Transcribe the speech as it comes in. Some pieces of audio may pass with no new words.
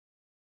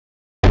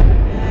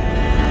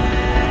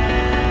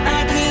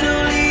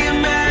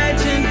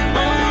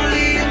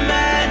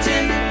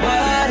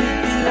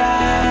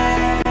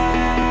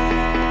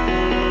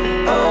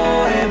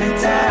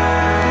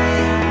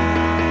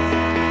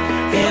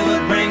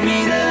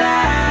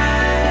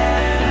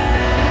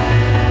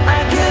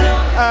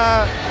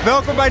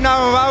Welkom bij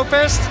Now&Wow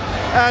Fest.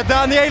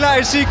 Daniela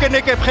is ziek en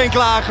ik heb geen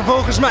klagen.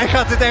 Volgens mij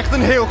gaat dit echt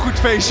een heel goed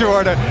feestje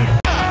worden.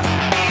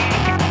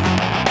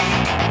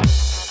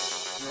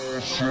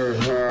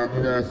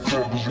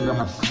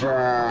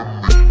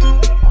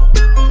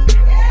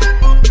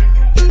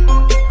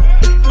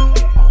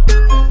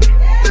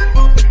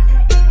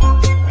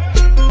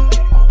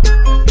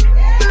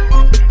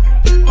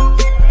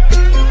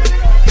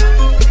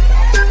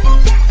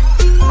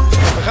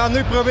 We gaan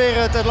nu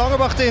proberen Ted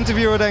Langenbach te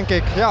interviewen, denk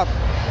ik. Ja.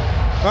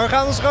 Maar we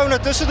gaan ons gewoon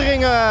ertussen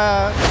dringen.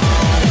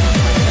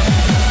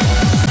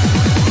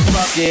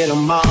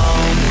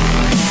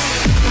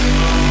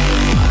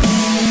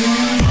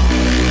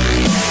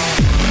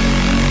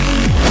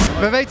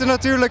 We weten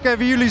natuurlijk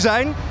wie jullie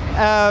zijn.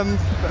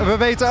 We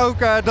weten ook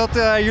dat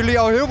jullie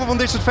al heel veel van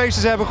dit soort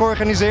feestjes hebben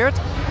georganiseerd.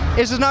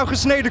 Is het nou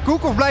gesneden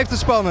koek of blijft het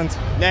spannend?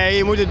 Nee,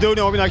 je moet het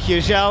doen omdat je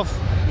jezelf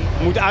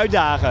moet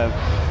uitdagen.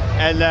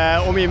 En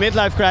om je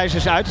midlife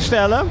crisis uit te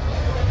stellen.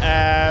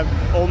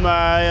 Om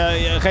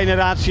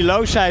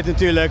generatieloosheid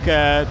natuurlijk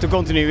te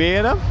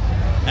continueren.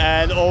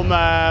 En om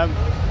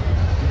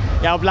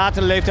ja, op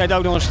latere leeftijd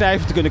ook nog een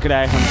stijve te kunnen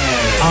krijgen.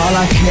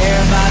 All I care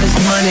about is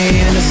money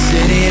in the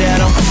city that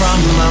I'm from.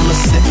 I'ma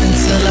sip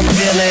until I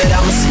feel it,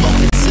 I'ma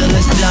smoke it till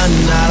it's done.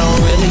 I don't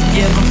really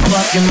give a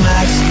fuck and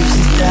my excuse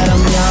is that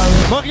I'm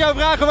young. Mag ik jou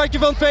vragen wat je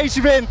van het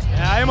feestje vindt?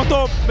 Ja, helemaal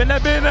top. Ik ben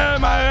net binnen,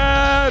 maar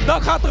het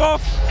dak gaat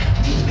eraf.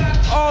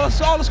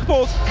 Alles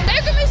kapot.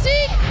 Leuke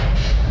muziek!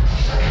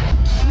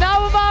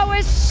 Now&Wow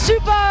is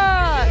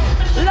super!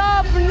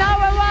 Love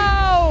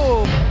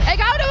Now&Wow! Ik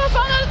hou er wel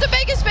van dat het een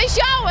beetje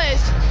speciaal is.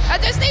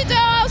 Het is niet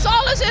als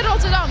alles in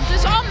Rotterdam, het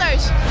is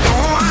anders.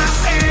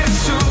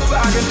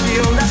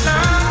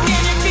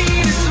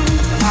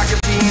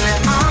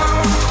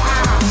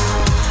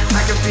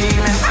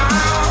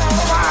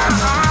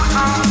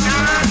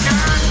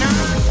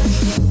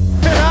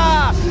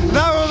 Ja,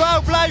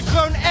 Now&Wow blijft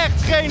gewoon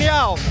echt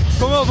geniaal.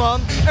 Kom op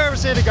man, Urban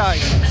City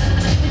Guys.